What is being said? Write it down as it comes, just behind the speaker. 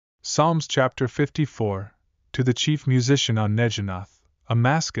Psalms chapter 54, to the chief musician on Neginoth, a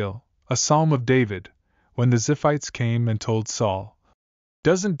Maschil, a psalm of David, when the Ziphites came and told Saul,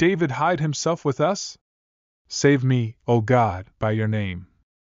 "Doesn't David hide himself with us? Save me, O God, by your name,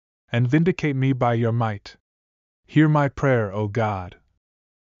 and vindicate me by your might. Hear my prayer, O God.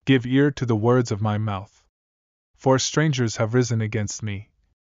 Give ear to the words of my mouth. For strangers have risen against me,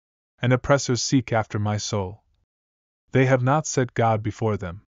 and oppressors seek after my soul. They have not set God before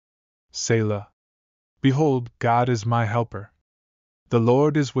them. Selah. Behold, God is my helper. The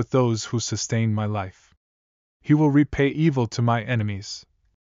Lord is with those who sustain my life. He will repay evil to my enemies.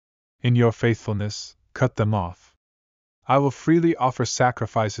 In your faithfulness, cut them off. I will freely offer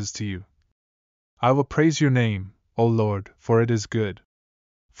sacrifices to you. I will praise your name, O Lord, for it is good.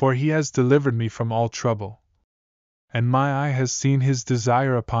 For he has delivered me from all trouble, and my eye has seen his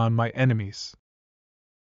desire upon my enemies.